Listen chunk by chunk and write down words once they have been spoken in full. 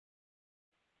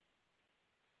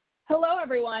Hello,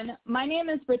 everyone. My name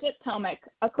is Bridget Tomick,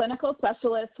 a clinical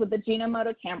specialist with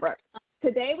Ajinomoto Cambrooke.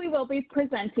 Today, we will be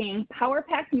presenting Power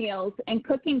Pack meals and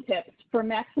cooking tips for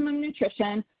maximum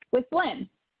nutrition with Lynn.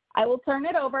 I will turn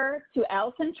it over to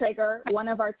Allison Traeger, one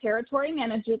of our territory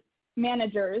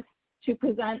managers, to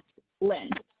present Lynn.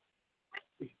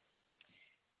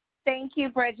 Thank you,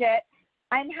 Bridget.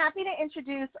 I'm happy to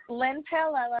introduce Lynn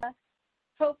Paolella,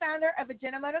 co-founder of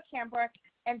Ajinomoto Cambrooke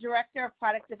and director of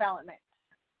product development.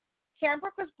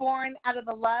 Cambrooke was born out of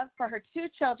the love for her two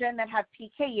children that have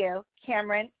PKU,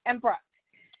 Cameron and Brooke.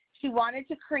 She wanted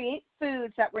to create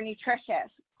foods that were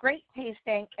nutritious, great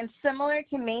tasting, and similar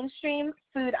to mainstream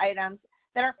food items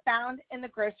that are found in the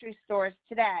grocery stores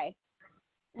today.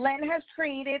 Lynn has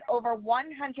created over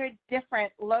 100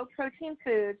 different low-protein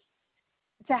foods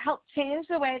to help change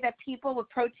the way that people with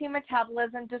protein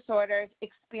metabolism disorders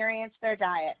experience their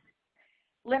diet.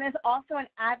 Lynn is also an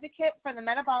advocate for the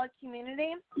metabolic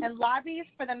community and lobbies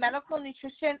for the Medical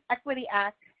Nutrition Equity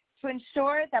Act to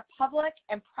ensure that public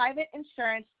and private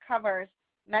insurance covers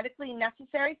medically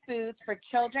necessary foods for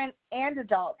children and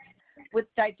adults with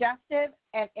digestive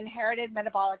and inherited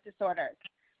metabolic disorders.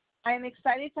 I am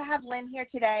excited to have Lynn here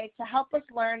today to help us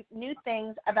learn new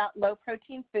things about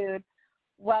low-protein food.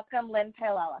 Welcome, Lynn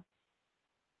Paolella.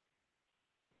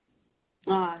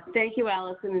 Thank you,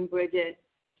 Allison and Bridget.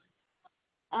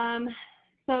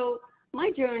 So my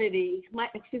journey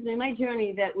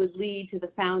that would lead to the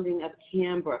founding of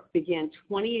Cambrooke began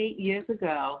 28 years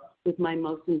ago with my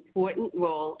most important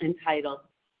role and title,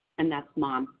 and that's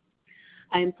mom.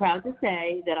 I am proud to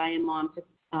say that I am mom to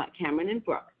Cameron and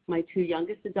Brooke, my two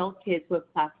youngest adult kids who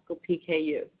have classical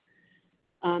PKU.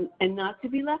 And not to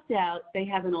be left out, they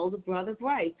have an older brother,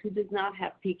 Bryce, who does not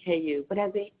have PKU, but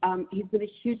he's been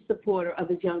a huge supporter of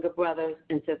his younger brother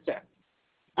and sister.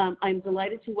 I'm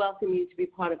delighted to welcome you to be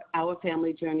part of our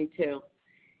family journey too.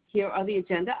 Here are the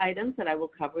agenda items that I will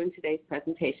cover in today's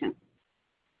presentation.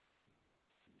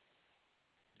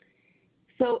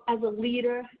 So as a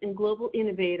leader and global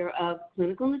innovator of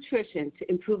clinical nutrition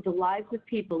to improve the lives of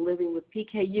people living with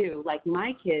PKU, like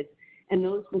my kids, and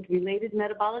those with related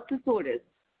metabolic disorders,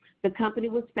 the company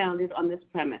was founded on this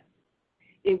premise.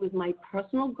 It was my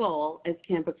personal goal as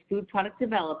Cambrooke's food product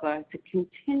developer to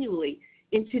continually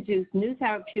introduce new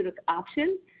therapeutic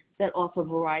options that offer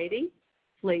variety,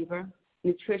 flavor,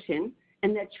 nutrition,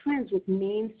 and that trends with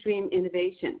mainstream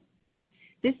innovation.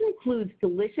 This includes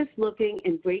delicious looking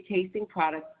and great tasting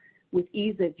products with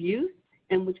ease of use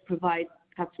and which provide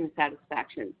customer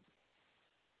satisfaction.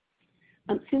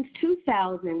 Since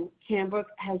 2000, Cambrooke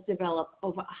has developed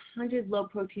over 100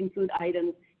 low-protein food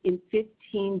items in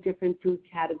 15 different food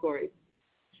categories.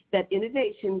 That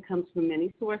innovation comes from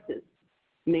many sources: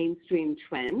 mainstream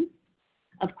trends.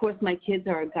 Of course, my kids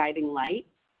are a guiding light,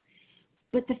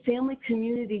 but the family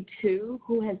community too,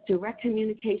 who has direct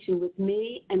communication with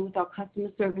me and with our customer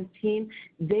service team,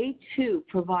 they too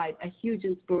provide a huge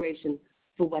inspiration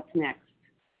for what's next.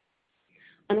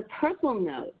 On a personal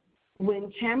note,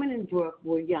 when Cameron and Brooke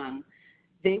were young,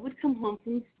 they would come home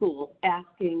from school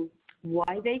asking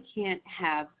why they can't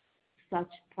have such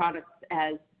products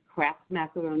as Kraft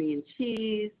macaroni and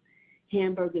cheese,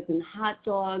 hamburgers and hot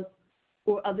dogs,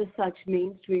 or other such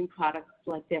mainstream products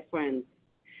like their friends.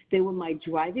 They were my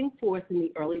driving force in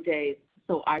the early days,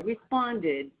 so I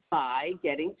responded by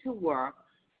getting to work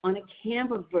on a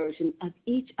Cambrooke version of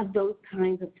each of those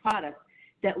kinds of products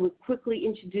that would quickly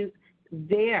introduce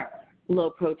their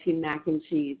low-protein mac and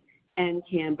cheese and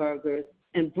hamburgers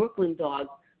and Brooklyn dogs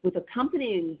with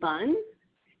accompanying buns,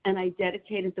 and I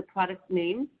dedicated the product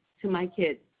names to my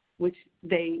kids, which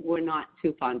they were not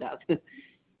too fond of.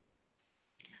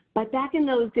 But back in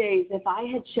those days, if I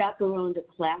had chaperoned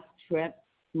a class trip,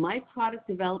 my product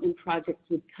development projects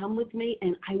would come with me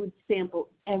and I would sample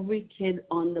every kid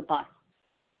on the bus.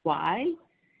 Why?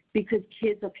 Because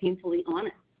kids are painfully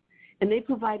honest, and they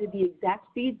provided the exact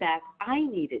feedback I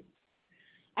needed.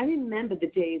 I remember the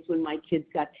days when my kids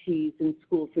got teased in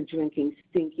school for drinking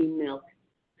stinky milk.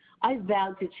 I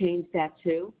vowed to change that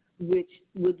too, which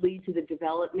would lead to the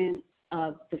development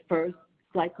of the first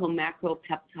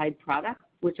glycomacropeptide product,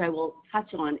 which I will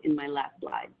touch on in my last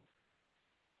slide.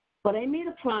 But I made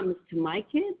a promise to my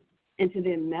kids and to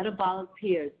their metabolic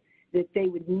peers that they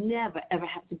would never, ever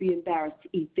have to be embarrassed to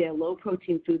eat their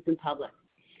low-protein foods in public.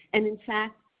 And in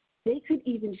fact, they could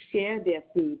even share their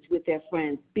foods with their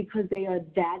friends because they are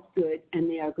that good and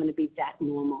they are going to be that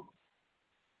normal.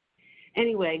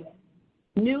 Anyway,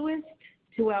 newest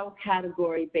to our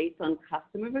category based on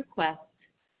customer request,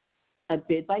 a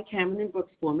bid by Cameron and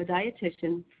Brooke's former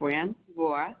dietitian, Fran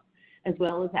Rohr, as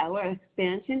well as our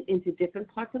expansion into different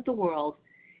parts of the world,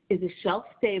 is a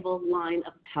shelf-stable line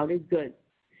of powdered goods.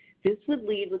 This would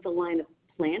lead with a line of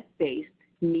plant-based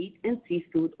meat and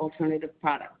seafood alternative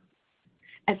products.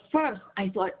 At first, I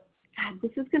thought, God,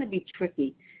 this is going to be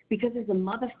tricky because as a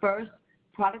mother first,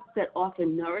 products that offer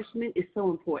nourishment is so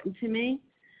important to me.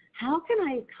 How can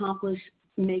I accomplish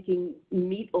making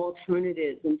meat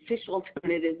alternatives and fish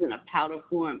alternatives in a powder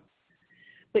form?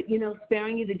 But, you know,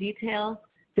 sparing you the details,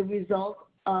 the result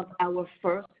of our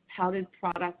first powdered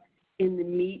product in the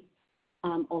meat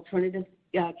alternative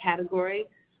category,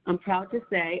 I'm proud to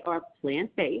say, are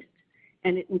plant-based,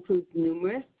 and it includes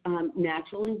numerous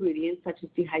natural ingredients such as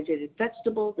dehydrated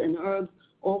vegetables and herbs,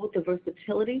 all with the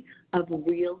versatility of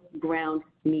real ground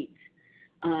meat.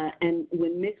 And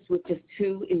when mixed with just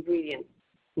 2 ingredients,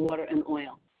 water and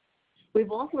oil.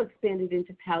 We've also expanded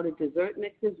into powdered dessert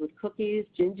mixes with cookies,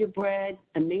 gingerbread,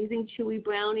 amazing chewy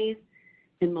brownies,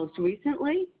 and most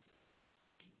recently,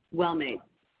 Well-Made,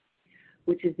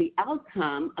 which is the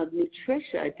outcome of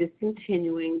Nutricia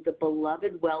discontinuing the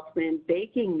beloved WellPlan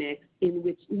baking mix in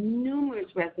which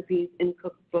numerous recipes and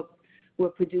cookbooks were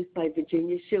produced by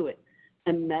Virginia Schuett,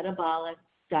 a metabolic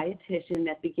dietitian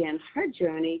that began her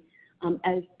journey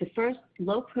as the first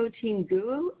low-protein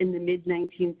guru in the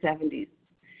mid-1970s.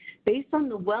 Based on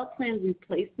the WellPlan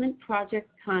Replacement Project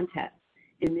contest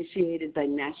initiated by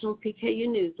National PKU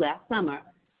News last summer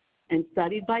and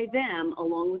studied by them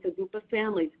along with a group of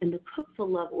families in the Cook for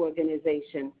Love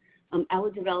organization, our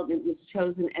development was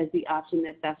chosen as the option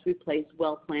that best replaced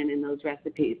WellPlan in those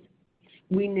recipes.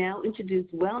 We now introduce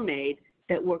Well-Made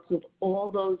that works with all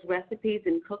those recipes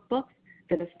and cookbooks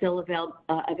that are still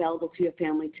available to your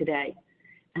family today.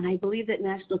 And I believe that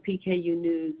National PKU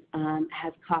News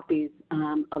has copies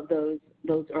of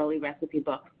those early recipe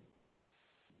books.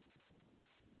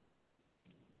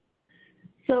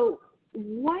 So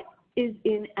what is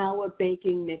in our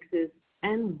baking mixes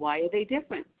and why are they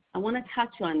different? I want to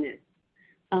touch on this.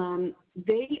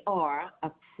 They are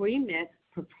a pre-mixed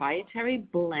proprietary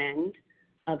blend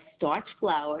of starch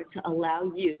flour to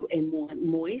allow you a more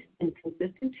moist and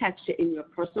consistent texture in your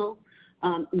personal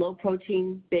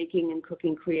low-protein baking and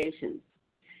cooking creations.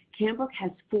 Cambrooke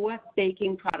has 4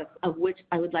 baking products, of which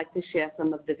I would like to share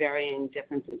some of the varying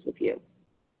differences with you.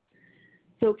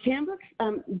 So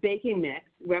Cambrooke's baking mix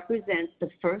represents the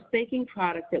first baking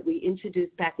product that we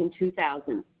introduced back in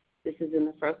 2000. This is in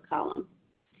the first column.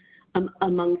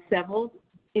 Among several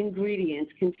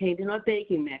ingredients contained in our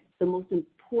baking mix, the most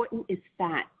important is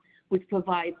fat, which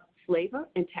provides flavor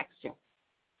and texture.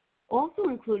 Also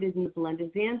included in the blend is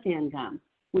xanthan gum,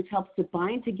 which helps to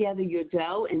bind together your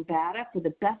dough and batter for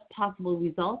the best possible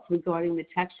results regarding the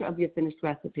texture of your finished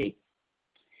recipe.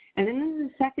 And then in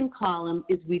the second column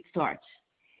is wheat starch.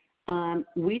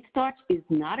 Wheat starch is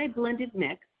not a blended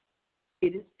mix,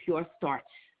 it is pure starch.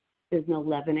 There's no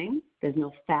leavening, there's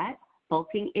no fat,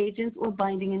 bulking agents, or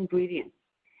binding ingredients.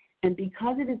 And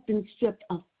because it has been stripped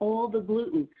of all the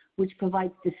gluten, which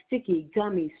provides the sticky,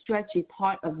 gummy, stretchy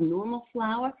part of normal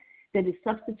flour that is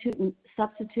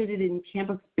substituted in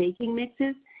Cambrooke's baking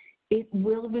mixes, it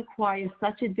will require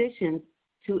such additions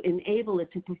to enable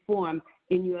it to perform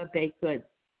in your baked goods.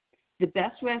 The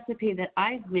best recipe that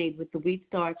I've made with the wheat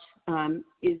starch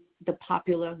is the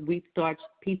popular wheat starch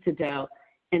pizza dough,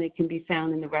 and it can be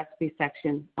found in the recipe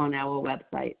section on our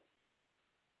website.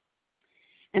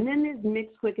 And then there's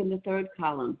Mix Quick in the third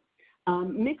column.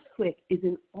 Mix Quick is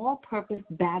an all-purpose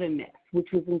batter mix, which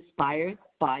was inspired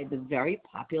by the very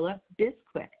popular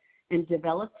Bisquick and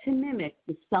developed to mimic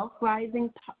the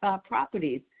self-rising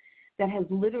properties that has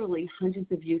literally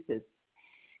hundreds of uses.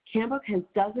 Cambrooke has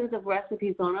dozens of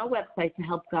recipes on our website to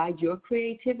help guide your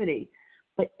creativity,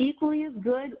 but equally as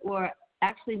good, or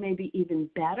actually maybe even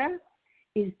better,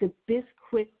 is the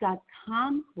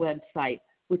bisquick.com website,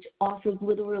 which offers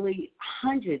literally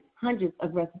hundreds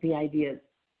of recipe ideas.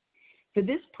 For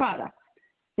this product,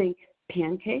 think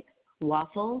pancakes,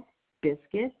 waffles,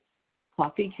 biscuits,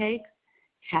 coffee cakes,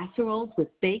 casseroles with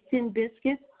baked-in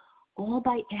biscuits, all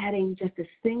by adding just a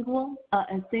single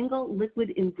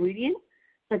liquid ingredient,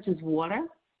 such as water,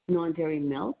 non-dairy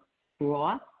milk,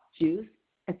 broth, juice,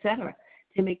 etc.,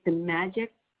 to make the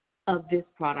magic of this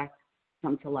product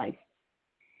come to life.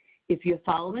 If you're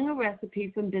following a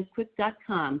recipe from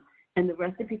bisquick.com and the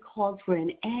recipe calls for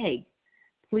an egg,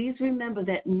 please remember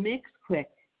that Mix Quick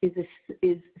is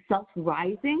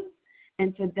self-rising,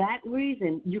 and for that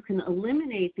reason, you can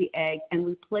eliminate the egg and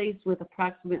replace with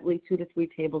approximately 2 to 3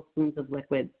 tablespoons of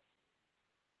liquid.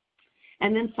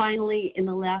 And then finally, in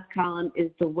the last column is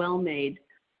the Well-Made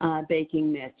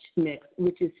baking mix,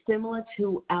 which is similar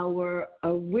to our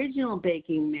original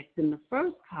baking mix in the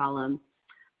first column.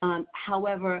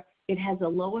 However, it has a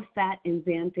lower fat and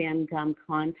xanthan gum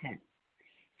content.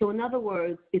 So in other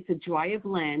words, it's a drier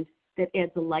blend that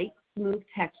adds a light, smooth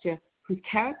texture whose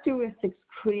characteristics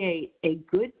create a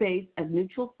good base of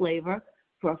neutral flavor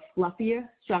for a fluffier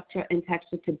structure and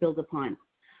texture to build upon.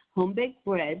 Home-baked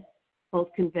bread, both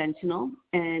conventional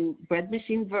and bread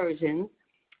machine versions,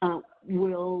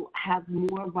 will have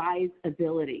more rise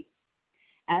ability.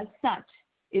 As such,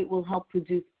 it will help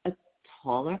produce a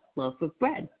taller loaf of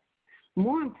bread.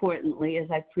 More importantly, as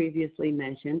I previously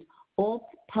mentioned, all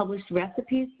published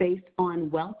recipes based on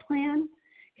well plan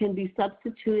can be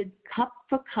substituted cup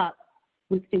for cup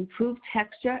with improved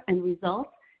texture and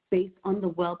results based on the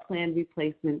well plan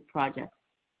replacement project.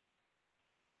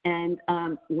 And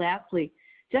lastly,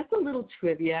 just a little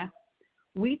trivia.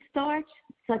 Wheat starch,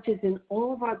 such as in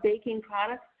all of our baking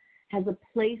products, has a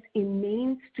place in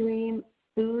mainstream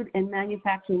food and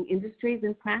manufacturing industries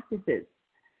and practices.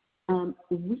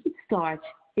 Wheat starch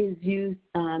is used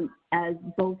as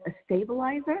both a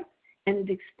stabilizer and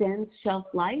it extends shelf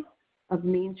life of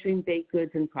mainstream baked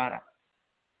goods and products.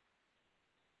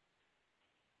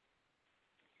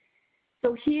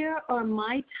 So here are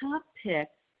my top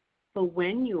picks for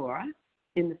when you're,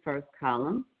 in the first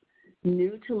column,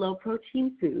 new to low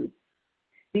protein foods.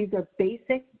 These are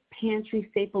basic pantry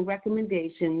staple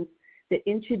recommendations that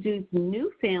introduce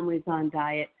new families on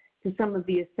diet to some of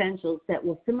the essentials that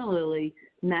will similarly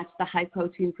match the high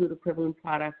protein food equivalent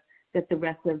products that the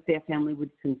rest of their family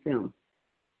would consume.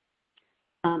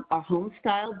 Our home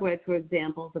style bread, for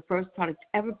example, the first product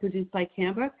ever produced by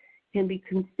Cambrooke, can be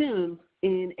consumed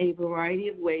in a variety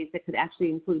of ways that could actually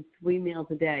include 3 meals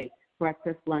a day,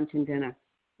 breakfast, lunch, and dinner.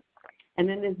 And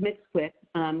then there's Mix Quick,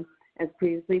 as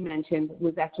previously mentioned,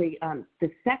 was actually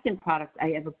the second product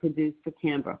I ever produced for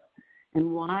Cambrooke.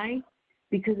 And why?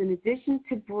 Because in addition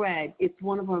to bread, it's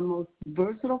one of our most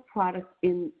versatile products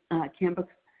in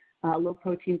Cambrooke's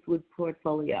low-protein food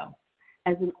portfolio.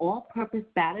 As an all-purpose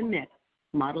batter mix,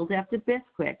 modeled after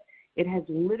Bisquick, it has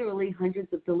literally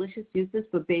hundreds of delicious uses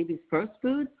for babies' first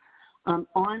foods,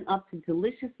 on up to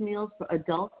delicious meals for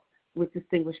adults with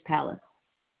distinguished palates.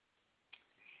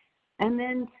 And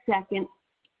then second,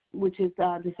 which is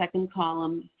the second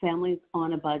column, families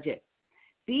on a budget.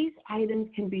 These items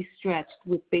can be stretched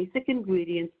with basic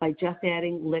ingredients by just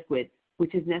adding liquid,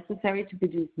 which is necessary to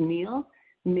produce meals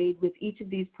made with each of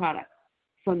these products.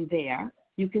 From there,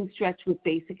 you can stretch with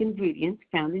basic ingredients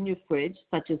found in your fridge,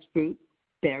 such as fruit,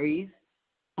 berries,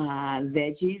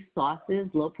 veggies, sauces,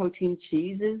 low-protein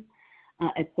cheeses,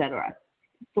 etc.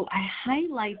 So I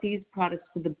highlight these products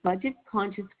for the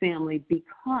budget-conscious family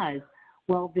because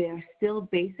while they're still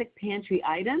basic pantry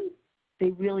items,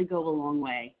 they really go a long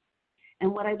way.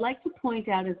 And what I'd like to point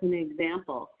out as an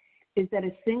example is that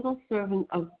a single serving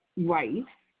of rice,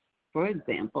 for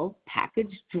example,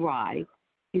 packaged dry,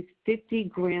 is 50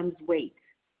 grams weight.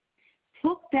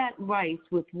 Cook that rice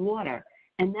with water,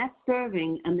 and that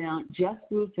serving amount just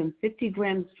grew from 50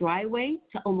 grams dry weight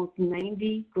to almost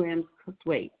 90 grams cooked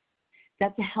weight.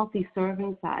 That's a healthy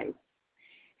serving size.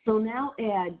 So now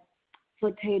add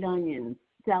sauteed onions,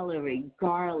 celery,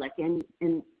 garlic, and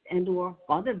or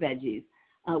other veggies,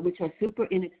 which are super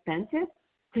inexpensive,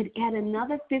 could add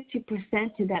another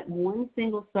 50% to that one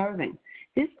single serving.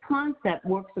 This concept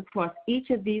works across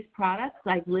each of these products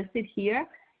I've listed here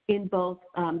in both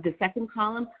the second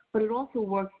column, but it also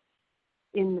works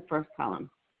in the first column.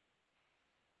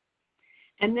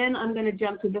 And then I'm going to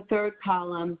jump to the third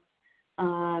column,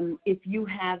 if you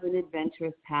have an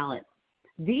adventurous palate.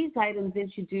 These items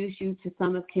introduce you to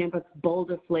some of Cambrooke's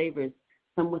bolder flavors,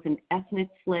 some with an ethnic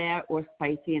flair or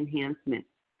spicy enhancement.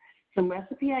 Some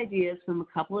recipe ideas from a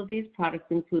couple of these products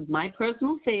include my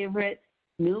personal favorite,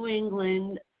 New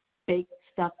England baked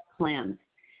stuffed clams,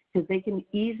 because they can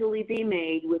easily be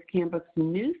made with Cambrooke's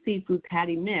new seafood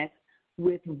patty mix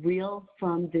with real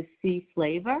from the sea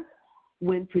flavor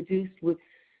when produced with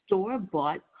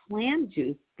store-bought clam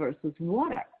juice versus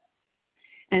water.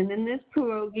 And then there's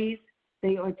pierogies.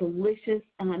 They are delicious,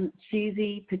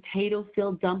 cheesy,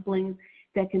 potato-filled dumplings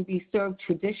that can be served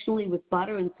traditionally with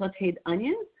butter and sauteed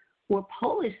onions, or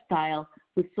Polish style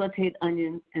with sauteed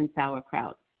onions and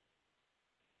sauerkraut.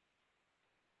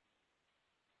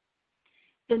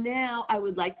 So now I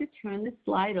would like to turn the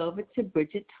slide over to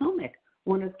Bridget Tomick,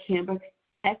 one of Cambrooke's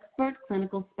expert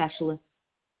clinical specialists.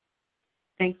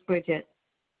 Thanks, Bridget.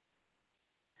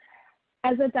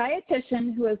 As a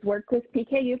dietitian who has worked with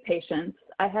PKU patients,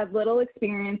 I have little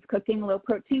experience cooking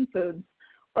low-protein foods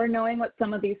or knowing what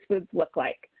some of these foods look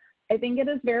like. I think it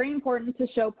is very important to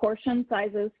show portion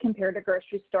sizes compared to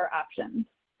grocery store options.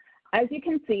 As you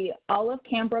can see, all of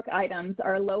Cambrooke items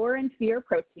are lower in fewer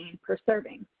protein per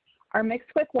serving. Our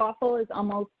Mixed Quick waffle is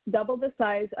almost double the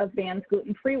size of Van's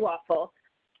gluten-free waffle,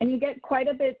 and you get quite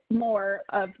a bit more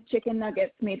of chicken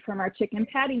nuggets made from our chicken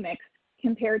patty mix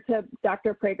compared to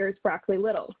Dr. Prager's Broccoli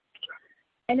Littles.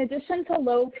 In addition to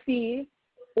low fee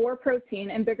or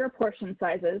protein and bigger portion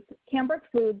sizes, Cambrooke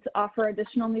foods offer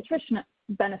additional nutrition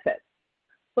benefits.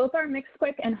 Both our Mixed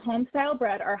Quick and home-style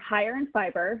bread are higher in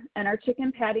fiber, and our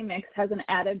chicken patty mix has an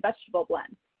added vegetable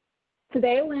blend.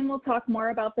 Today, Lynn will talk more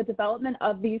about the development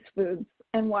of these foods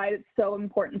and why it's so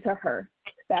important to her.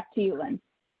 Back to you, Lynn.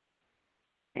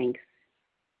 Thanks.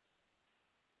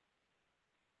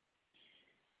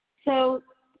 So,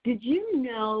 did you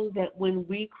know that when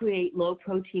we create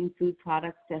low-protein food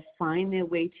products that find their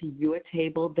way to your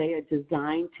table, they are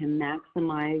designed to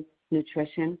maximize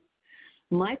nutrition?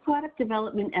 My product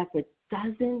development effort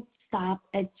doesn't stop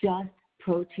at just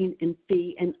protein and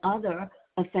fee and other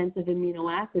offensive amino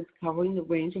acids covering the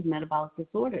range of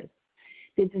disorders.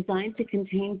 They're designed to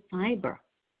contain fiber,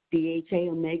 DHA,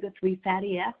 omega-3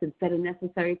 fatty acids that are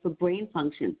necessary for brain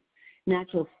function,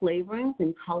 natural flavorings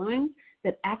and colorings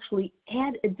that actually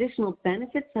add additional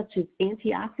benefits such as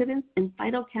antioxidants and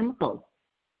phytochemicals.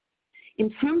 In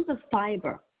terms of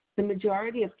fiber, the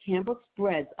majority of Cambrooke's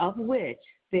breads, of which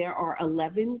there are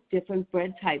 11 different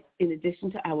bread types in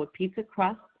addition to our pizza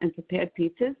crust and prepared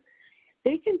pizzas,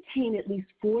 they contain at least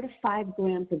 4 to 5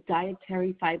 grams of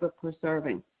dietary fiber per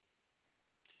serving.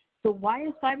 So why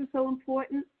is fiber so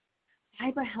important?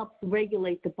 Fiber helps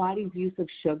regulate the body's use of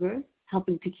sugars,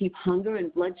 helping to keep hunger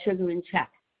and blood sugar in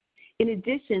check. In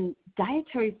addition,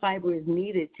 dietary fiber is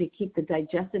needed to keep the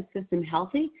digestive system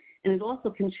healthy, and it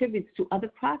also contributes to other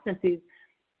processes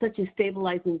such as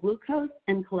stabilizing glucose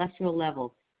and cholesterol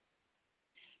levels.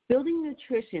 Building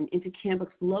nutrition into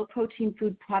Cambrooke's low-protein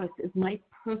food products is my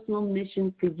personal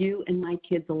mission for you and my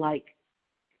kids alike.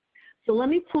 So let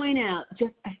me point out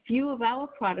just a few of our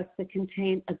products that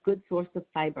contain a good source of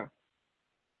fiber.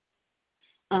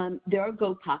 There are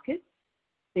Go Pockets.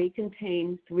 They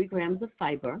contain 3 grams of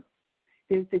fiber.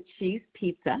 There's the cheese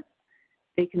pizza.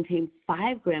 They contain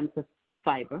 5 grams of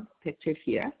fiber, pictured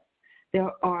here.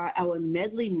 There are our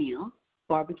medley meals,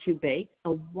 barbecue bake,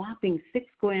 a whopping 6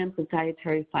 grams of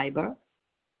dietary fiber.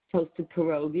 Toasted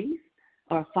pierogies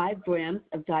are 5 grams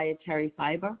of dietary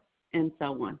fiber, and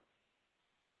so on.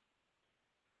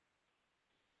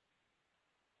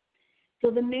 So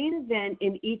the main event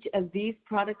in each of these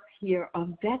products here are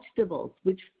vegetables,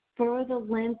 which further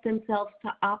lend themselves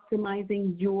to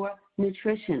optimizing your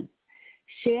nutrition.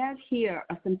 Shared here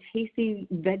are some tasty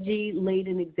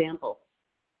veggie-laden examples.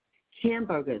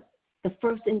 Hamburgers, the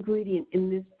first ingredient in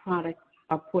this product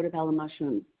are portobello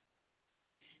mushrooms.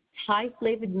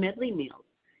 Thai-flavored medley meals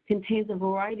contains a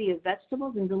variety of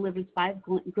vegetables and delivers 5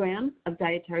 grams of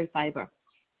dietary fiber.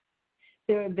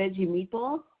 There are veggie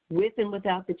meatballs with and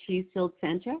without the cheese-filled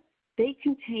center. They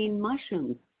contain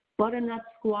mushrooms, butternut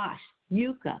squash,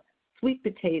 yuca, sweet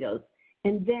potatoes,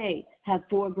 and they have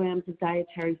 4 grams of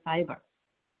dietary fiber.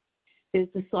 There's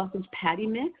the sausage patty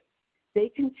mix. They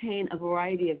contain a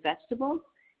variety of vegetables,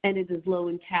 and it is low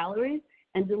in calories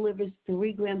and delivers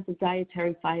 3 grams of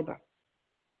dietary fiber.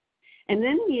 And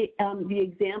then the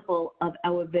example of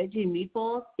our veggie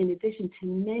meatballs, in addition to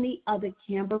many other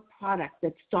Cambrooke products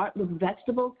that start with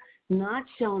vegetables not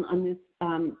shown on this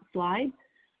slide,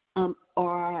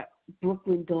 are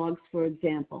Brooklyn dogs, for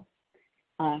example,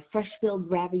 fresh-filled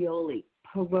ravioli,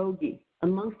 pierogi,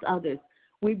 amongst others.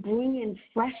 We bring in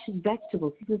fresh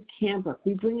vegetables. This is Cambrooke.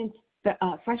 We bring in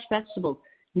fresh vegetables,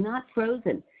 not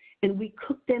frozen, and we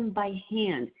cook them by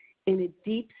hand in a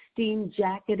deep steam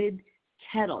jacketed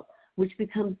kettle, which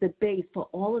becomes the base for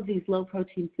all of these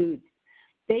low-protein foods.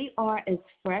 They are as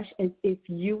fresh as if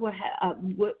you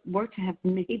were to have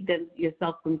made them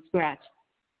yourself from scratch.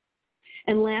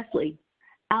 And lastly,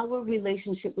 our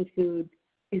relationship with food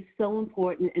is so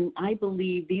important, and I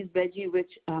believe these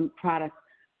veggie-rich products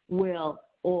will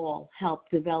all help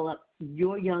develop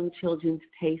your young children's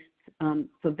tastes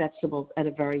for vegetables at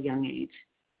a very young age.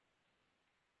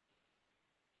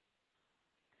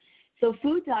 So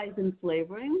food dyes and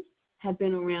flavorings have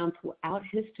been around throughout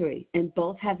history, and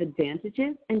both have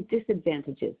advantages and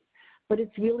disadvantages. But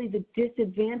it's really the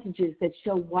disadvantages that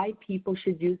show why people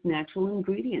should use natural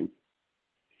ingredients.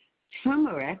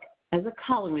 Turmeric, as a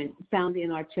colorant found in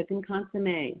our chicken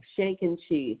consomme, shaken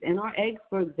cheese, and our eggs,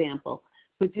 for example,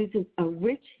 produces a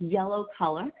rich yellow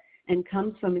color and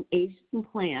comes from an Asian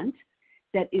plant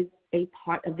that is a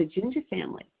part of the ginger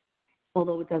family,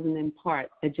 although it doesn't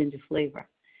impart a ginger flavor.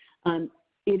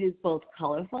 It is both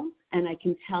colorful, and I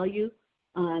can tell you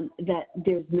that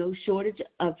there's no shortage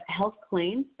of health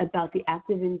claims about the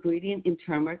active ingredient in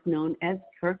turmeric known as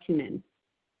curcumin.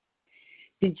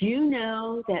 Did you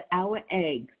know that our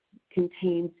eggs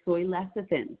contain soy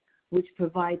lecithin, which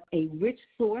provides a rich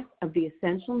source of the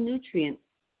essential nutrient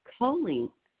choline,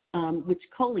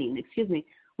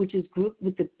 which is grouped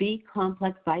with the B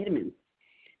complex vitamins?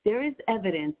 There is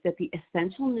evidence that the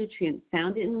essential nutrients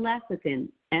found in lecithin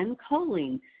and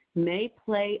choline may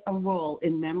play a role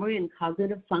in memory and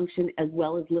cognitive function as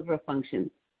well as liver function.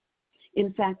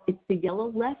 In fact, it's the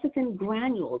yellow lecithin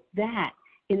granules that,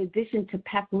 in addition to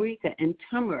paprika and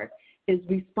turmeric, is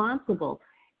responsible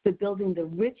for building the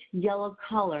rich yellow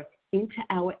color into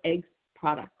our egg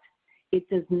product. It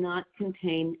does not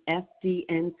contain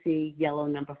FDNC yellow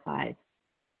number 5.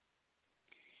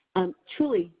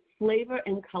 Truly, flavor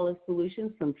and color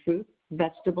solutions from fruits,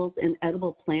 vegetables, and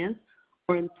edible plants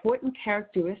are important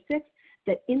characteristics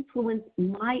that influence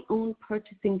my own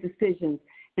purchasing decisions,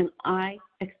 and I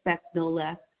expect no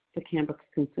less for Cambrooke's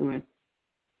consumers.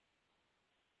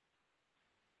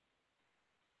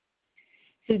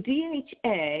 So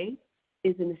DHA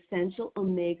is an essential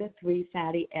omega-3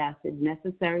 fatty acid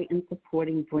necessary in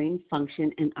supporting brain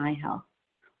function and eye health.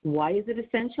 Why is it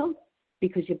essential?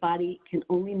 Because your body can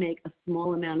only make a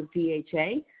small amount of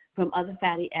DHA from other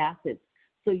fatty acids,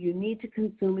 so you need to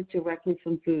consume it directly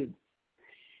from food.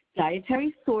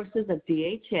 Dietary sources of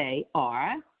DHA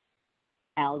are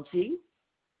algae,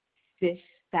 fish,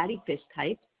 fatty fish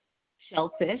types,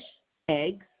 shellfish,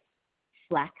 eggs,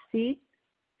 flaxseed.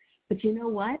 But you know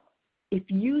what? If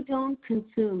you don't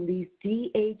consume these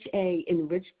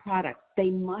DHA-enriched products, they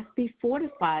must be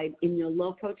fortified in your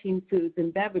low-protein foods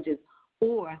and beverages,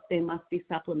 or they must be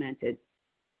supplemented.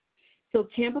 So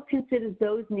Cambrooke considers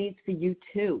those needs for you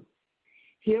too.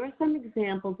 Here are some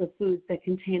examples of foods that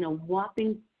contain a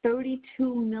whopping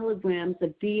 32 milligrams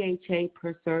of DHA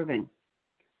per serving.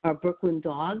 Our Brooklyn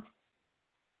dogs,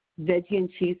 veggie and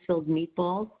cheese-filled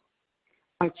meatballs,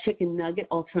 our chicken nugget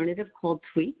alternative called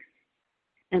Tweaks,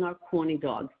 and our corny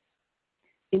dogs.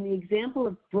 In the example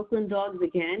of Brooklyn dogs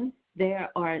again, they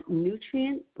are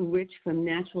nutrient-rich from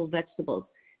natural vegetables.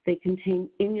 They contain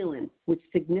inulin, which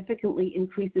significantly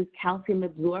increases calcium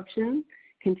absorption,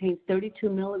 contains 32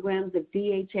 milligrams of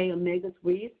DHA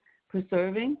omega-3s per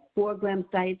serving, 4 grams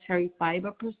dietary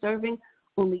fiber per serving,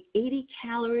 only 80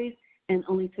 calories, and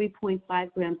only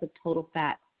 3.5 grams of total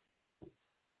fat.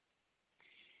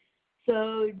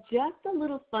 So just a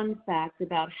little fun fact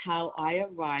about how I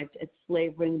arrived at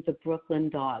flavoring the Brooklyn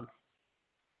dogs.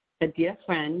 A dear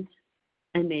friend,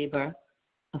 a neighbor,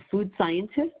 a food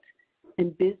scientist,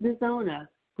 and business owner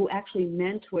who actually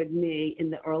mentored me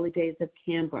in the early days of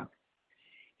Cambrooke.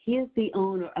 He is the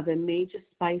owner of a major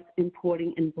spice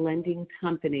importing and blending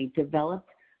company. He developed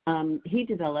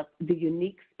the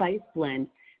unique spice blend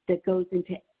that goes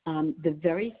into the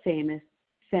very famous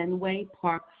Fenway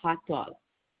Park hot dog.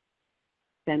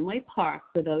 Fenway Park,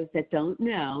 for those that don't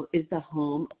know, is the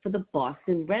home for the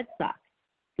Boston Red Sox,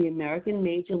 the American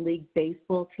Major League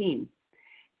Baseball team.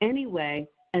 Anyway,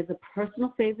 as a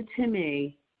personal favor to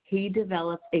me, he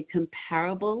developed a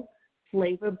comparable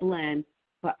flavor blend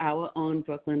for our own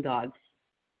Brooklyn dogs.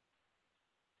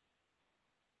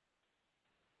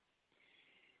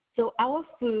 So our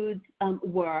foods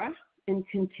were and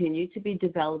continue to be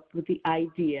developed with the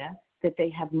idea that they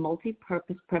have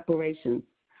multi-purpose preparations.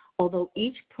 Although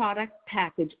each product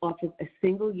package offers a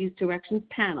single-use directions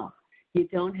panel, you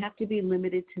don't have to be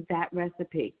limited to that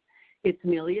recipe. It's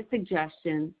merely a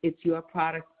suggestion, it's your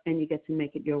product, and you get to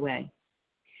make it your way.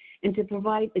 And to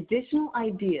provide additional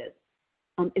ideas,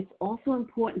 it's also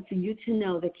important for you to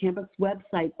know that Cambrooke's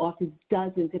website offers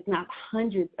dozens, if not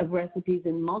hundreds, of recipes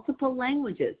in multiple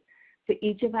languages for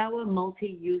each of our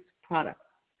multi-use products.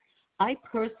 I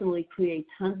personally create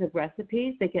tons of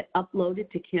recipes that get uploaded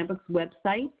to Cambrooke's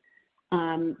website,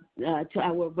 to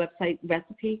our website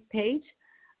recipe page,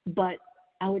 but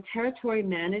our territory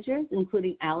managers,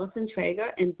 including Allison Traeger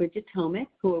and Bridget Tomick,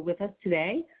 who are with us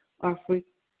today, are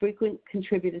frequent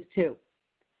contributors too.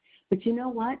 But you know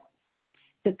what?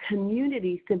 The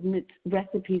community submits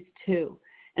recipes too.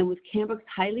 And with Cambrooke's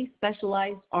highly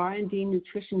specialized R&D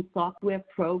nutrition software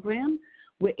program,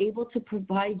 we're able to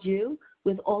provide you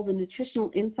with all the nutritional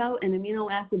info and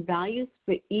amino acid values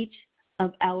for each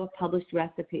of our published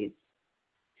recipes.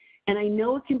 And I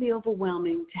know it can be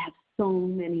overwhelming to have so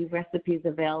many recipes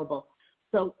available.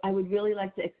 So I would really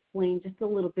like to explain just a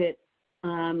little bit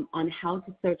on how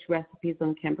to search recipes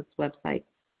on Cambrooke's website.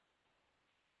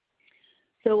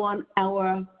 So on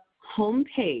our home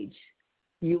page,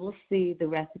 you will see the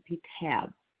recipe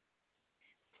tab.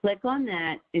 Click on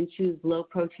that and choose low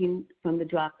protein from the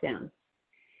drop-down.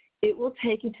 It will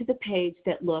take you to the page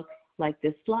that looks like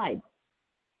this slide.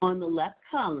 On the left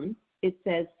column, it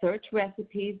says search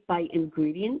recipes by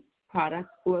ingredient, product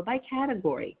or by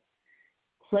category.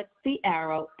 Click the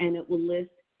arrow and it will list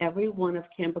every one of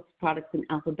Cambrooke's products in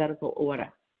alphabetical order.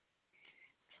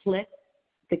 Click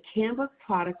the Cambrooke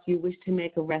product you wish to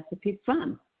make a recipe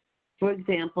from. For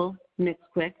example, Mix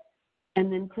Quick,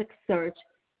 and then click search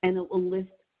and it will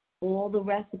list all the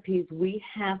recipes we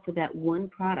have for that one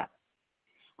product.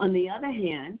 On the other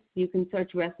hand, you can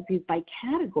search recipes by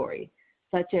category,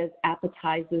 such as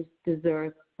appetizers,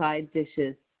 desserts, side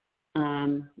dishes,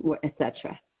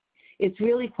 etc. It's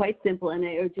really quite simple, and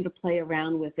I urge you to play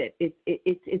around with it.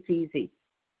 It's easy.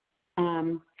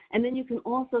 And then you can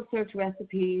also search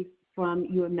recipes from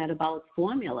your metabolic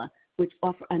formula, which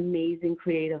offer amazing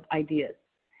creative ideas.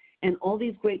 And all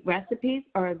these great recipes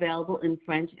are available in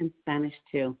French and Spanish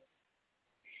too.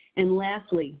 And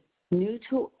lastly, new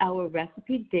to our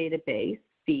recipe database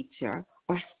feature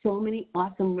are so many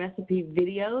awesome recipe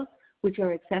videos, which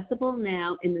are accessible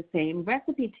now in the same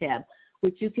recipe tab,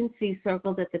 which you can see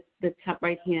circled at the top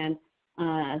right-hand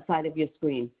side of your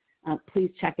screen. Please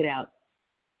check it out.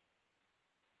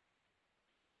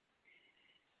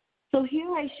 So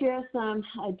here I share some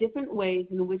different ways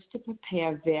in which to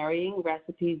prepare varying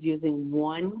recipes using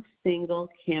one single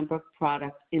Cambrooke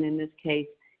product, and in this case,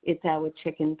 it's our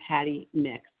chicken patty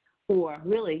mix, or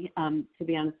really, to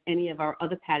be honest, any of our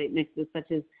other patty mixes,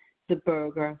 such as the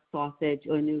burger, sausage,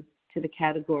 or new to the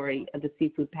category of the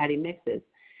seafood patty mixes,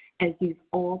 as these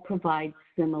all provide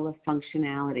similar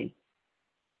functionality.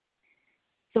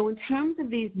 So in terms of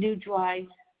these new dry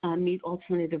meat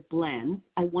alternative blends,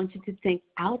 I want you to think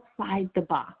outside the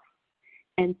box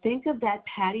and think of that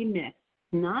patty mix,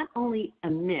 not only a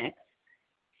mix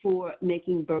for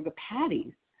making burger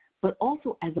patties, but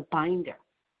also as a binder,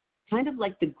 kind of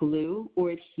like the glue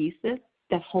or adhesive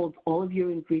that holds all of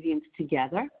your ingredients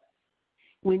together.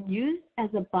 When used as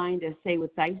a binder, say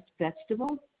with diced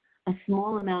vegetables, a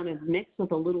small amount of mix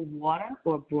with a little water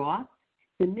or broth,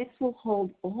 the mix will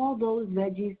hold all those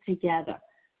veggies together,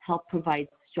 help provide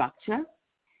structure,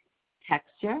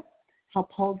 texture,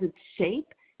 help hold its shape,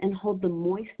 and hold the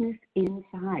moistness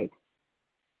inside.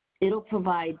 It'll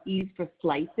provide ease for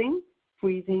slicing,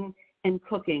 freezing, and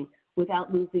cooking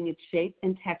without losing its shape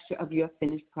and texture of your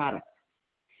finished product.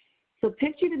 So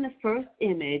pictured in the first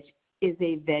image is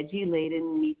a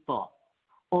veggie-laden meatball.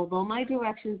 Although my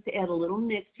directions to add a little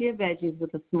mix to your veggies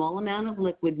with a small amount of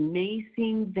liquid may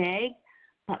seem vague,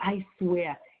 but I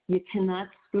swear you cannot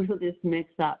screw this mix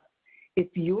up. If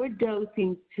your dough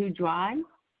seems too dry,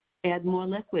 add more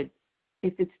liquid.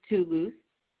 If it's too loose,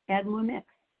 add more mix.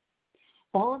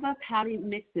 All of our patty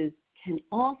mixes can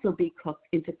also be cooked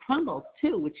into crumbles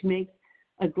too, which makes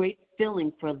a great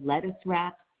filling for lettuce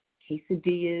wraps,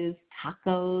 quesadillas,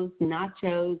 tacos,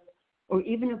 nachos, or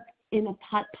even in a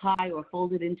pot pie or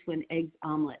folded into an egg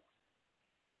omelet.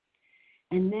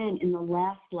 And then in the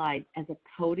last slide, as a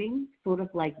coating, sort of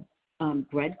like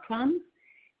breadcrumbs,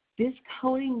 this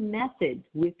coating method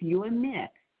with your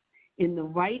mix in the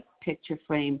right picture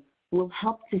frame will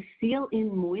help to seal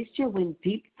in moisture when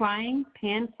deep frying,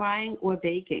 pan frying, or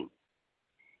baking.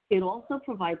 It also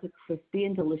provides a crispy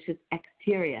and delicious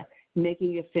exterior,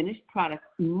 making your finished product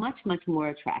much, much more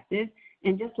attractive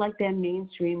and just like their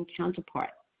mainstream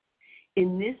counterpart.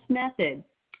 In this method,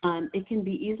 it can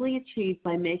be easily achieved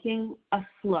by making a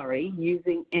slurry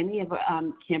using any of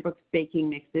Cambrooke's baking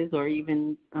mixes or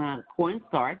even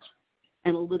cornstarch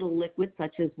and a little liquid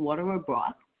such as water or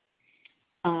broth.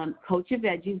 Coat your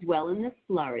veggies well in the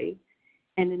slurry.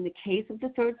 And in the case of the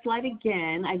third slide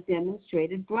again, I've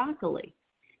demonstrated broccoli.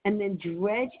 And then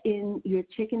dredge in your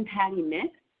chicken patty mix.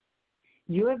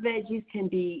 Your veggies can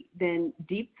be then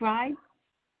deep fried,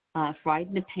 fried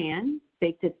in a pan,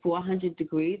 baked at 400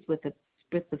 degrees with a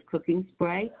spritz of cooking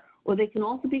spray, or they can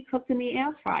also be cooked in the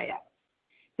air fryer.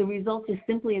 The result is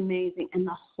simply amazing, and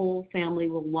the whole family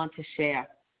will want to share.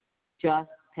 Just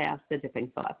past the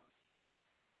dipping sauce.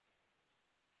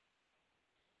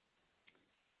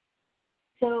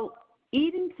 So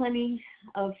eating plenty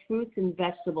of fruits and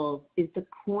vegetables is the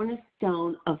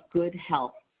cornerstone of good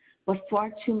health, but far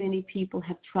too many people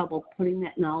have trouble putting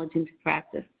that knowledge into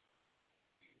practice.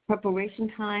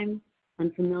 Preparation time,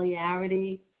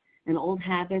 unfamiliarity, and old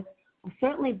habits are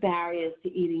certainly barriers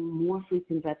to eating more fruits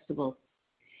and vegetables.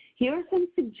 Here are some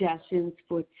suggestions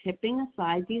for tipping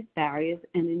aside these barriers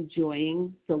and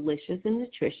enjoying delicious and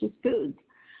nutritious foods.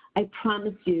 I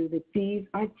promise you that these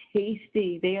are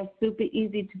tasty, they are super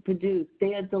easy to produce,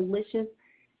 they are delicious,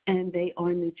 and they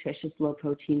are nutritious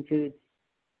low-protein foods.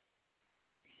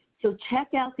 So check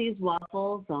out these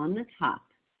waffles on the top.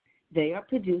 They are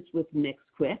produced with Mix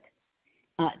Quick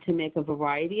to make a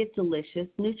variety of delicious,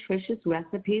 nutritious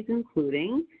recipes,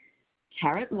 including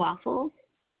carrot waffles,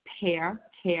 pear,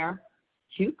 kale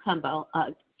cucumber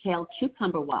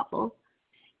waffles,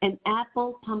 and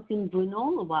apple pumpkin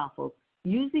granola waffles,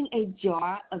 using a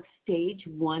jar of stage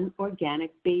 1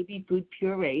 organic baby food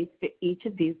purees for each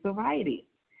of these varieties.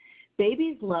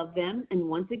 Babies love them, and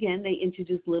once again, they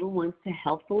introduce little ones to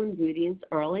healthful ingredients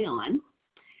early on.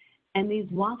 And these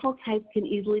waffle types can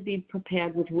easily be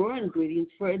prepared with raw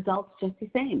ingredients for adults just the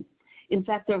same. In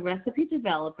fact, our recipe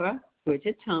developer,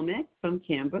 Bridget Tomick from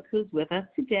Cambrooke, who's with us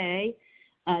today,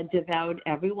 devoured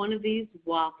every one of these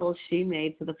waffles she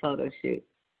made for the photo shoot.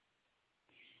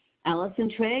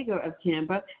 Allison Traeger of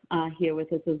Cambrooke, here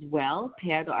with us as well,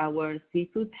 paired our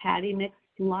seafood patty mix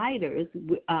sliders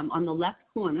on the left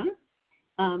corner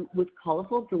with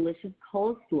colorful, delicious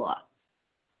coleslaw.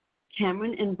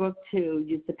 Cameron and Brooke, too,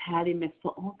 used the patty mix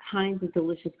for all kinds of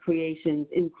delicious creations,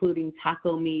 including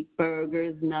taco meat,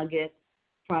 burgers, nuggets,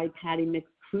 fried patty mix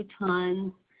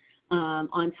croutons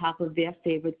on top of their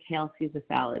favorite kale Caesar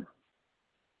salad.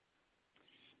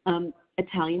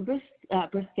 Italian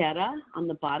bruschetta on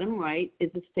the bottom right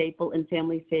is a staple and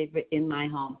family favorite in my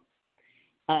home.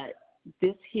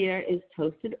 This here is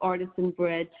toasted artisan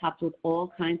bread topped with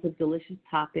all kinds of delicious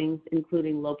toppings,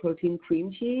 including low-protein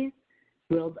cream cheese,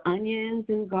 grilled onions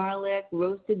and garlic,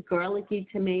 roasted garlicky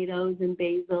tomatoes and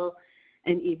basil,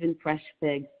 and even fresh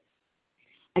figs.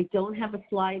 I don't have a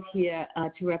slide here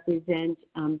to represent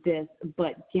this,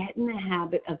 but get in the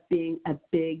habit of being a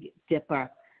big dipper.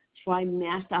 Try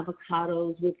mashed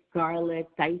avocados with garlic,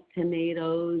 diced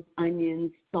tomatoes,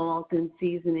 onions, salt, and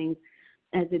seasonings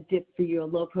as a dip for your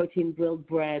low-protein grilled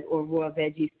bread or raw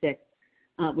veggie sticks,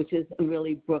 which is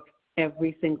really Brooke's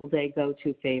every single day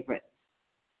go-to favorite.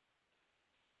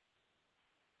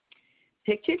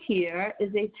 Pictured here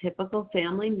is a typical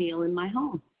family meal in my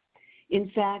home. In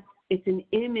fact, it's an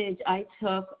image I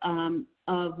took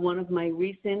of one of my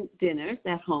recent dinners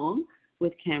at home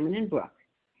with Cameron and Brooke.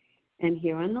 And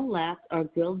here on the left are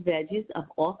grilled veggies of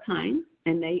all kinds,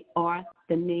 and they are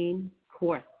the main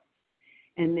course.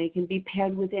 And they can be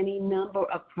paired with any number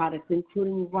of products,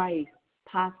 including rice,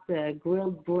 pasta,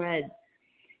 grilled bread.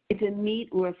 If a meat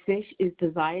or a fish is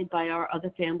desired by our other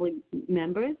family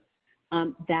members,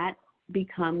 that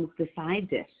becomes the side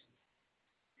dish.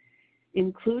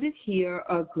 Included here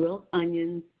are grilled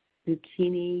onions,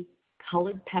 zucchini,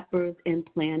 colored peppers, and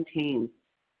plantains.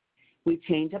 We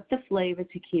change up the flavor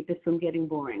to keep it from getting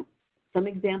boring. Some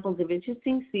examples of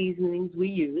interesting seasonings we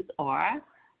use are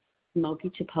smoky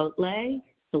chipotle,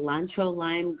 cilantro,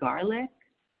 lime, garlic,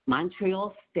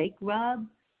 Montreal steak rub,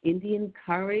 Indian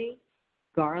curry,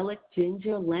 garlic,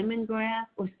 ginger, lemongrass,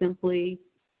 or simply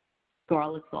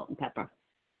garlic, salt, and pepper.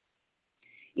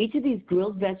 Each of these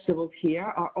grilled vegetables here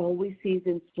are always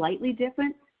seasoned slightly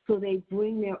different, so they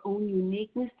bring their own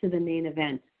uniqueness to the main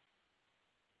event.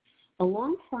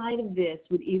 Alongside of this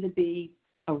would either be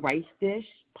a rice dish,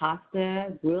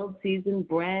 pasta, grilled seasoned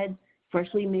bread,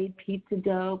 freshly made pizza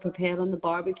dough prepared on the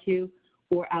barbecue,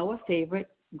 or our favorite,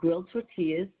 grilled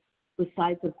tortillas with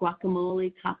sides of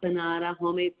guacamole, caponata,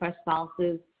 homemade fresh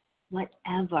salsas,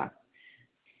 whatever.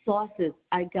 Sauces,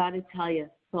 I gotta tell you,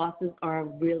 sauces are a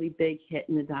really big hit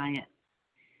in the diet.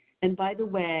 And by the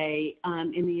way,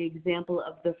 in the example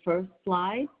of the first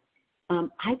slide,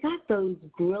 I got those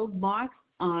grilled marks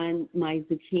on my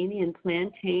zucchini and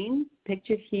plantain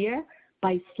pictured here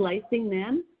by slicing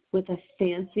them with a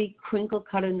fancy crinkle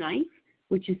cutter knife,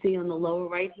 which you see on the lower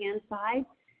right-hand side,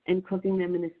 and cooking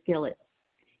them in a skillet.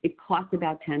 It cost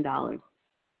about $10.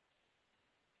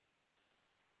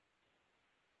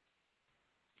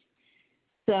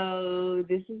 So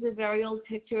this is a very old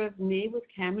picture of me with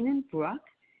Cameron and Brooke,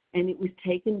 and it was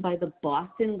taken by the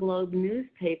Boston Globe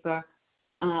newspaper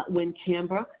when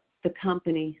Cambrooke, the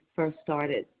company, first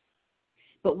started.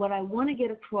 But what I want to get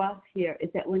across here is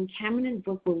that when Cameron and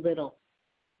Brooke were little,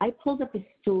 I pulled up a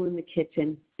stool in the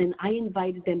kitchen and I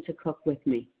invited them to cook with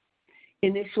me.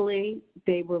 Initially,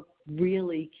 they were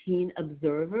really keen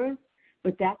observers,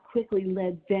 but that quickly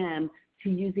led them to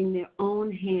using their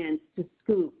own hands to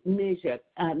scoop, measure,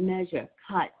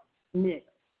 cut, mix,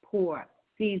 pour,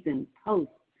 season, toast,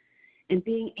 and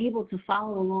being able to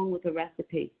follow along with the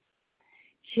recipe.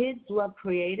 Kids love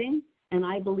creating, and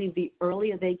I believe the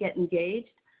earlier they get engaged,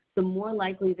 the more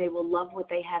likely they will love what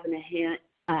they have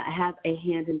have a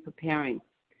hand in preparing.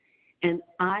 And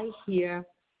I hear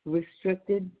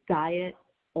restricted diet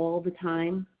all the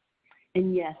time,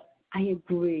 and yes, I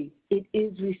agree, it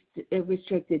is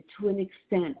restricted to an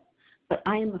extent, but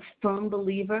I am a firm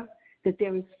believer that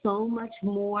there is so much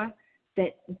more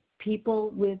that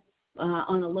people with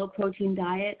on a low-protein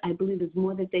diet, I believe there's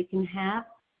more that they can have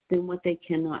than what they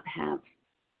cannot have.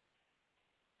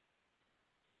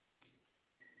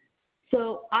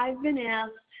 So I've been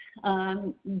asked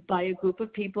by a group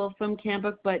of people from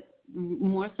Cambrooke, but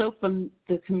more so from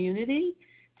the community,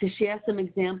 to share some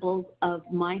examples of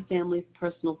my family's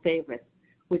personal favorites,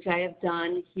 which I have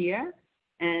done here.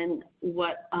 And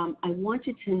what I want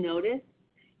you to notice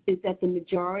is that the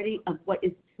majority of what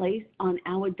is placed on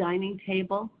our dining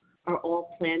table are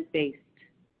all plant-based.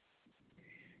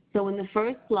 So in the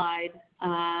first slide,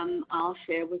 I'll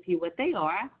share with you what they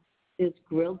are. There's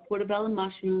grilled portobello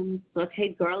mushrooms,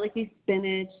 sauteed garlicky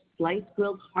spinach, sliced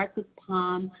grilled hearts of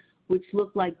palm, which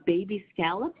look like baby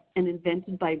scallops and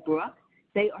invented by Brooke.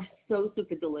 They are so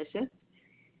super delicious.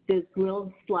 There's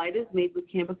grilled sliders made with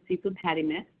Cambrooke seafood patty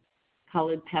mix,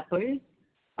 colored peppers,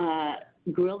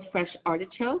 grilled fresh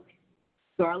artichoke,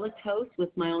 garlic toast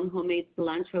with my own homemade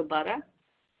cilantro butter.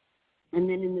 And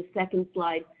then in the second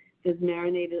slide, there's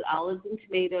marinated olives and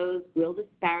tomatoes, grilled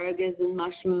asparagus and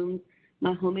mushrooms,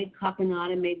 my homemade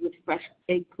caponata made with fresh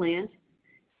eggplant,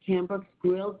 Cambrooke's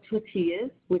grilled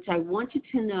tortillas, which I want you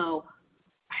to know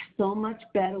are so much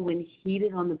better when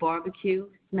heated on the barbecue,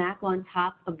 smack on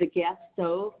top of the gas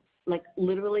stove, like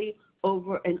literally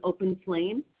over an open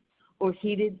flame, or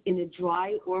heated in a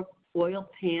dry or oil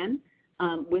pan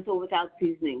with or without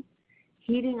seasoning.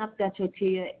 Heating up that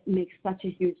tortilla makes such a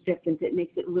huge difference. It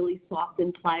makes it really soft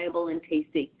and pliable and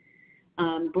tasty.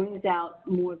 Brings out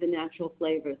more of the natural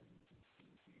flavors.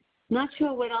 Not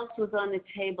sure what else was on the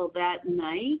table that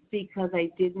night because I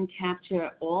didn't capture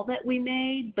all that we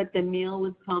made, but the meal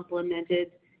was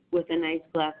complemented with a nice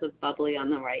glass of bubbly on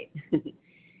the right.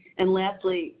 And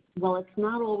lastly, while it's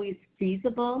not always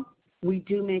feasible, we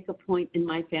do make a point in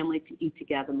my family to eat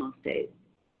together most days.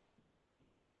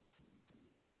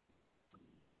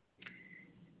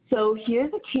 So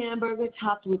here's a hamburger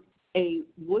topped with a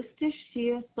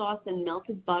Worcestershire sauce and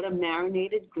melted butter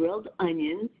marinated grilled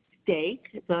onions steak.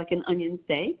 It's like an onion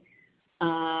steak.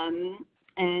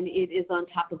 And it is on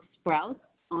top of sprouts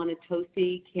on a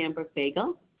toasty Cambrooke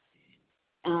bagel.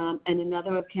 And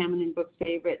another of Cameron and Brooke's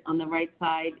favorite on the right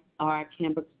side are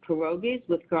Cambrooke's pierogies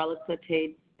with garlic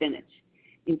sauteed spinach.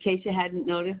 In case you hadn't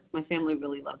noticed, my family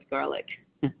really loves garlic.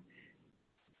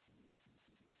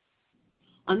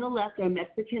 On the left are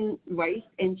Mexican rice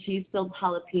and cheese-filled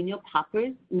jalapeno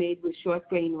poppers made with short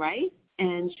grain rice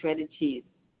and shredded cheese.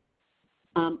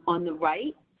 On the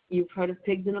right, you've heard of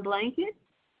pigs in a blanket.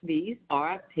 These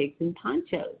are pigs in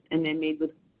ponchos, and they're made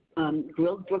with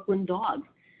grilled Brooklyn dogs,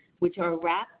 which are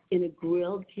wrapped in a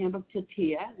grilled Cambrooke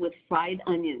tortilla with fried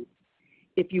onions.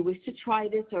 If you wish to try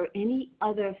this or any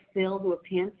other filled or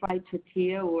pan-fried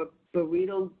tortilla or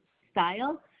burrito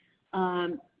style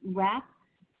wrap,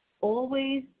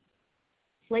 always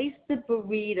place the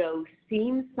burrito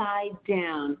seam side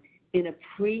down in a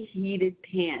preheated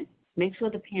pan. Make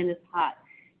sure the pan is hot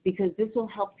because this will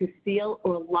help to seal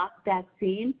or lock that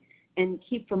seam and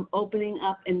keep from opening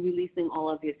up and releasing all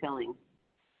of your fillings.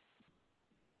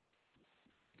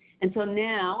 And so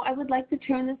now I would like to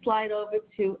turn the slide over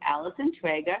to Allison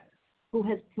Traeger, who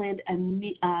has planned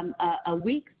a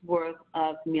week's worth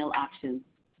of meal options.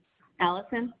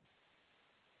 Allison?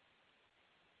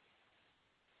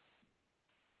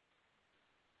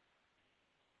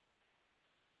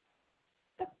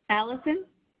 Allison?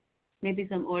 Maybe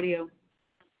some audio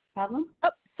problem?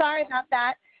 Oh, sorry about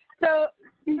that. So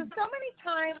many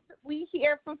times we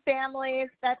hear from families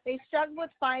that they struggle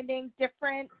with finding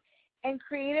different and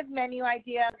creative menu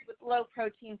ideas with low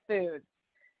protein foods.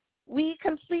 We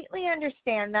completely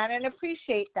understand that and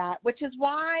appreciate that, which is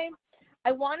why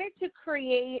I wanted to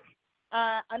create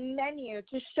a menu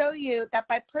to show you that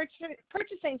by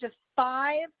purchasing just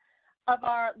 5 of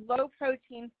our low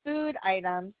protein food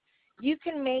items, you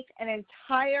can make an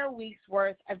entire week's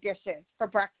worth of dishes for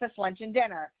breakfast, lunch, and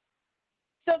dinner.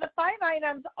 So the 5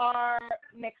 items are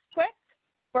mixed quick,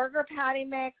 burger patty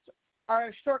mix,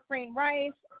 our short grain rice,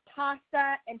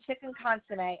 pasta, and chicken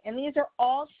consomme. And these are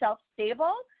all shelf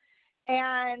stable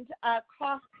and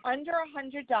cost under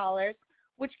 $100,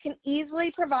 which can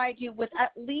easily provide you with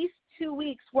at least 2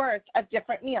 weeks worth of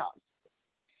different meals.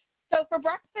 So for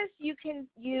breakfast, you can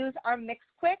use our Mix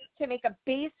Quick to make a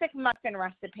basic muffin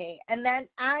recipe and then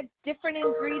add different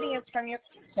ingredients from your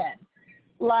kitchen,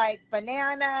 like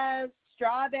bananas,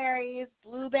 strawberries,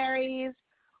 blueberries,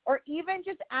 or even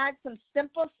just add some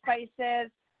simple spices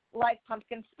like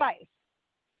pumpkin spice.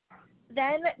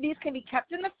 Then these can be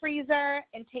kept in the freezer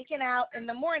and taken out in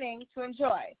the morning to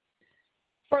enjoy.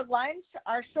 For lunch,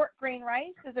 our short grain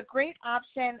rice is a great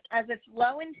option as it's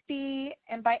low in fee,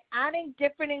 and by adding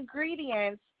different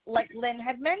ingredients, like Lynn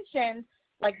had mentioned,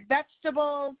 like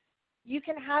vegetables, you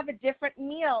can have a different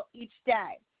meal each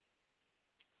day.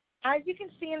 As you can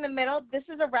see in the middle, this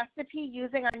is a recipe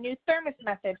using our new thermos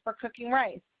method for cooking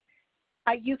rice.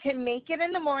 You can make it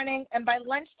in the morning, and by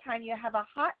lunchtime, you have a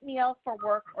hot meal for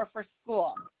work or for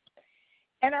school.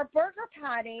 And our burger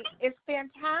patty is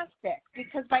fantastic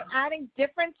because by adding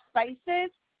different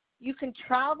spices, you can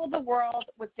travel the world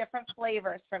with different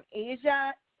flavors from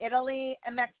Asia, Italy,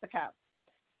 and Mexico.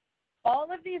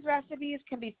 All of these recipes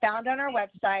can be found on our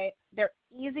website. They're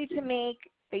easy to make.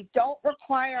 They don't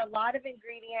require a lot of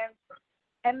ingredients,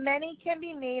 and many can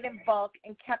be made in bulk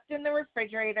and kept in the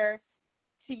refrigerator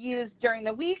to use during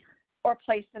the week or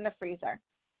placed in the freezer.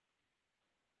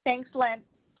 Thanks, Lynn.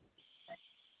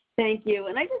 Thank you.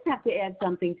 And I just have to add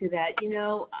something to that. You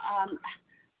know,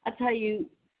 I'll tell you,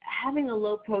 having a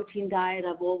low-protein diet,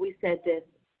 I've always said this,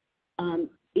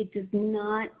 it does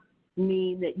not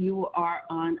mean that you are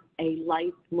on a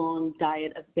lifelong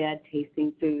diet of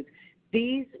bad-tasting foods.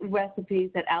 These recipes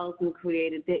that Allison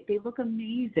created, they look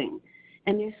amazing,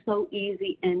 and they're so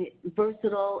easy and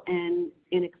versatile and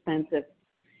inexpensive.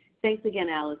 Thanks again,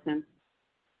 Allison.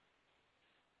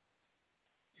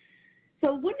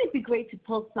 So wouldn't it be great to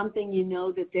pull something you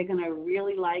know that they're going to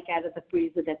really like out of the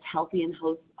freezer that's healthy and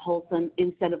wholesome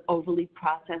instead of overly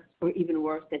processed, or even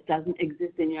worse, that doesn't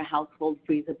exist in your household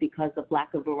freezer because of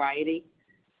lack of variety?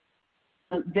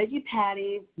 Veggie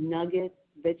patties, nuggets,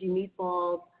 veggie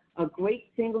meatballs are great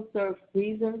single-serve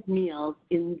freezer meals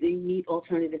in the meat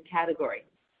alternative category.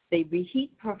 They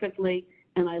reheat perfectly,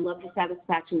 and I love the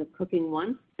satisfaction of cooking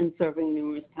once and serving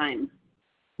numerous times.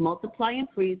 Multiply and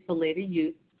freeze for later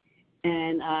use,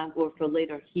 and or for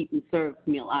later heat and serve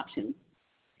meal options.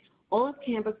 All of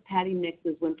Cambrooke's patty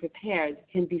mixes, when prepared,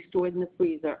 can be stored in the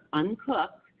freezer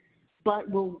uncooked, but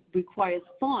will require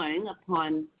thawing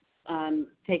upon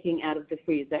taking out of the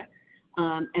freezer,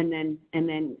 and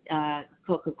then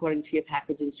cook according to your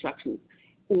package instructions.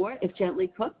 Or if gently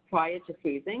cooked prior to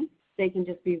freezing, they can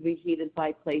just be reheated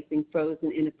by placing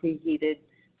frozen in a preheated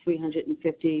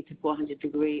 350 to 400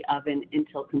 degree oven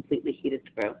until completely heated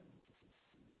through.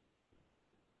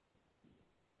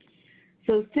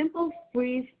 So simple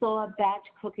freeze-thaw batch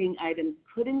cooking items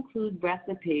could include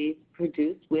recipes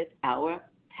produced with our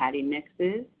patty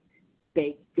mixes,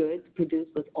 baked goods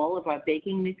produced with all of our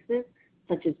baking mixes,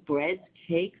 such as breads,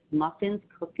 cakes, muffins,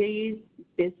 cookies,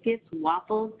 biscuits,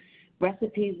 waffles,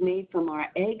 recipes made from our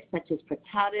eggs, such as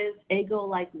frittatas,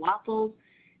 Eggo-like waffles,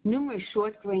 numerous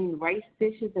short grain rice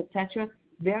dishes, etc.,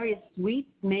 various sweets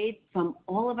made from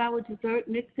all of our dessert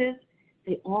mixes.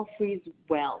 They all freeze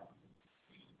well.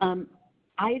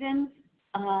 Items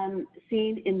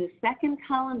seen in the second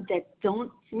column that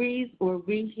don't freeze or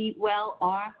reheat well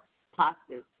are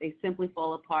pastas. They simply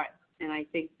fall apart, and I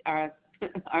think our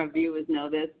viewers know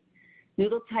this.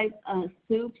 Noodle-type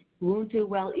soups won't do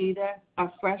well either.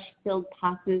 Our fresh-filled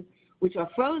pastas, which are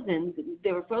frozen,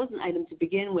 they're a frozen item to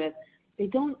begin with, they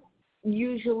don't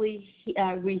usually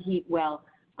reheat well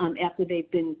after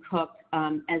they've been cooked,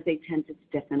 as they tend to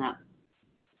stiffen up.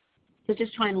 So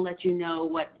just trying to let you know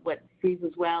what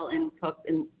freezes well and cooks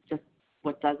and just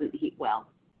what doesn't heat well.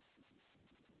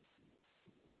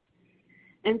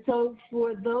 And so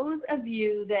for those of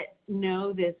you that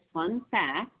know this fun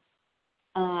fact,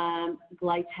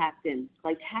 glycactin.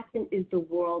 Glycactin is the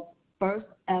world's first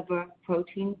ever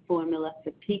protein formula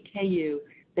for PKU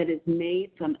that is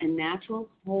made from a natural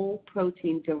whole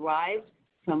protein derived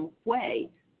from whey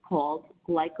called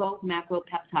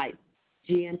glycomacropeptide,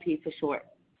 GMP for short.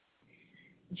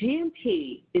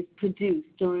 GMP is produced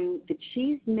during the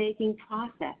cheese-making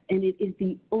process, and it is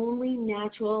the only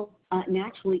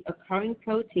naturally occurring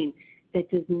protein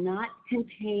that does not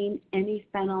contain any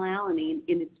phenylalanine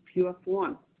in its pure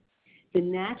form. The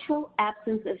natural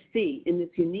absence of C in this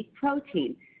unique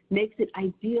protein makes it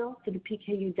ideal for the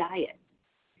PKU diet.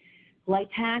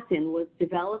 Glycactin was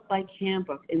developed by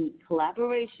Cambrooke in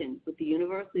collaboration with the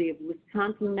University of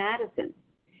Wisconsin-Madison.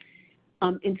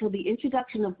 Until the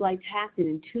introduction of glycactin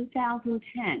in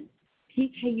 2010,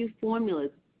 PKU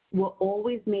formulas were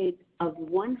always made of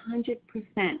 100%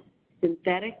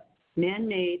 synthetic,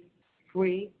 man-made,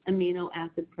 free amino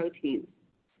acid proteins.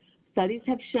 Studies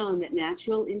have shown that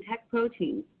natural intact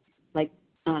proteins like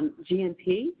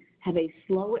GMP have a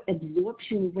slower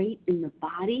absorption rate in the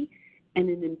body and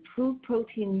an improved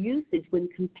protein usage when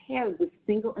compared with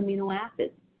single amino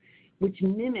acids, which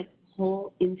mimic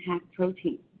whole intact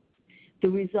proteins. The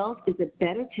result is a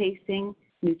better tasting,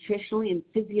 nutritionally and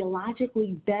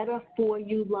physiologically better for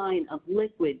you line of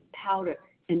liquid, powder,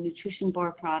 and nutrition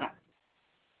bar products.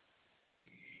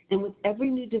 And with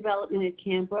every new development at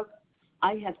Cambrooke,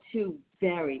 I have two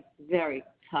very, very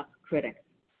tough critics,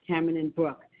 Cameron and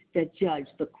Brooke, that judge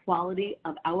the quality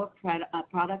of our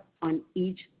products on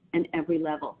each and every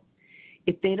level.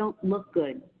 If they don't look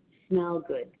good, smell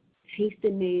good, taste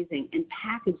amazing, and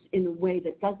packaged in a way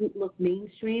that doesn't look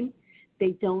mainstream,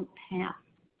 they don't pass.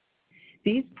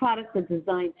 These products are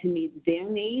designed to meet their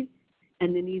needs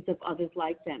and the needs of others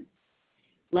like them.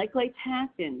 Like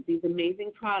Glytactin, these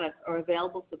amazing products are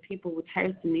available for people with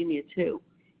hypersomnia too.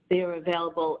 They are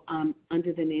available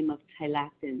under the name of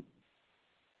Tilactin.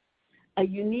 A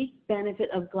unique benefit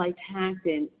of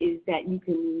Glytactin is that you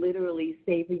can literally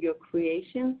savor your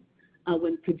creations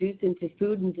when produced into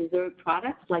food and dessert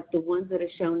products like the ones that are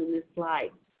shown in this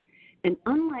slide. And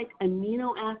unlike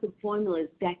amino acid formulas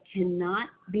that cannot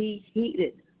be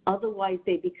heated, otherwise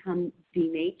they become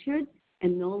denatured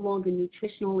and no longer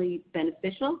nutritionally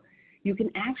beneficial, you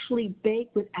can actually bake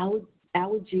with our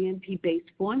GMP-based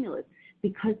formulas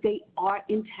because they are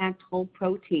intact whole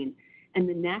protein, and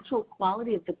the natural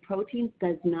quality of the protein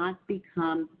does not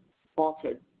become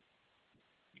altered.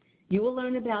 You will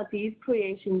learn about these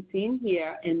creations seen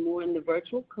here and more in the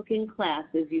virtual cooking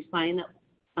classes you sign up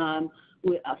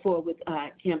with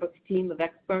Cambrooke's team of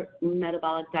expert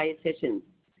metabolic dietitians.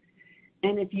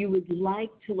 And if you would like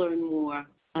to learn more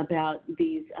about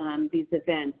these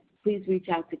events, please reach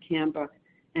out to Cambrooke,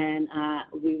 and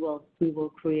we will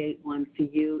create one for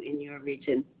you in your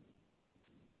region.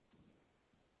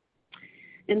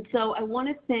 And so I want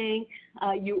to thank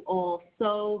you all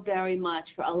so very much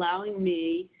for allowing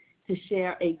me to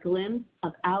share a glimpse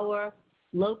of our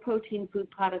low-protein food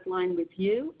product line with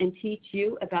you and teach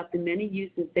you about the many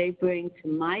uses they bring to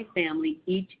my family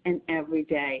each and every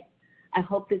day. I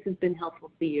hope this has been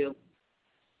helpful for you.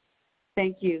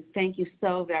 Thank you. Thank you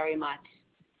so very much.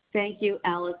 Thank you,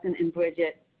 Allison and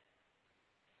Bridget.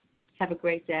 Have a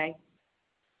great day.